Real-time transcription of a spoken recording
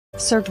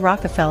served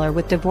Rockefeller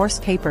with divorce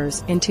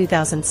papers in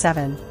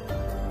 2007.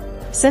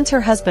 Since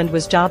her husband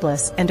was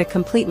jobless and a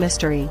complete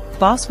mystery,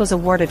 Boss was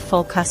awarded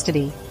full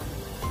custody.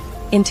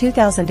 In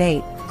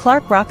 2008,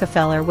 Clark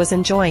Rockefeller was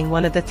enjoying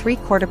one of the 3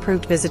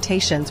 court-approved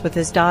visitations with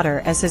his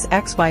daughter as his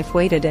ex-wife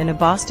waited in a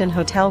Boston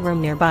hotel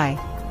room nearby.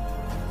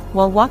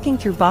 While walking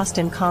through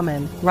Boston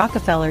Common,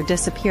 Rockefeller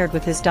disappeared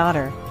with his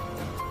daughter.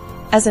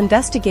 As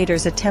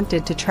investigators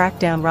attempted to track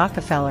down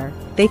Rockefeller,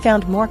 they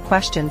found more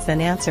questions than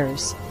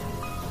answers.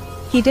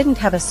 He didn't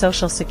have a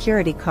social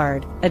security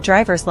card, a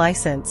driver's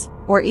license,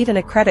 or even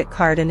a credit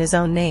card in his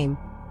own name.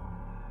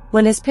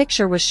 When his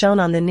picture was shown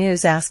on the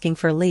news asking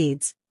for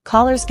leads,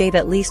 callers gave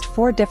at least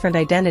 4 different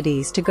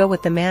identities to go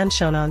with the man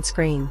shown on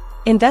screen.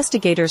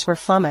 Investigators were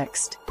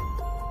flummoxed.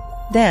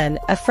 Then,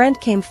 a friend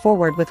came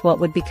forward with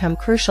what would become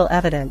crucial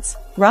evidence.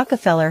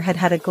 Rockefeller had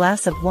had a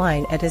glass of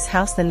wine at his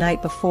house the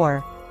night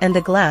before, and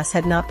the glass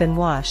had not been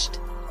washed.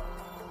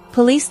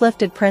 Police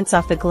lifted prints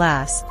off the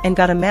glass and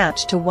got a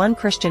match to one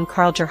Christian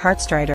Karlger Hartstreiter.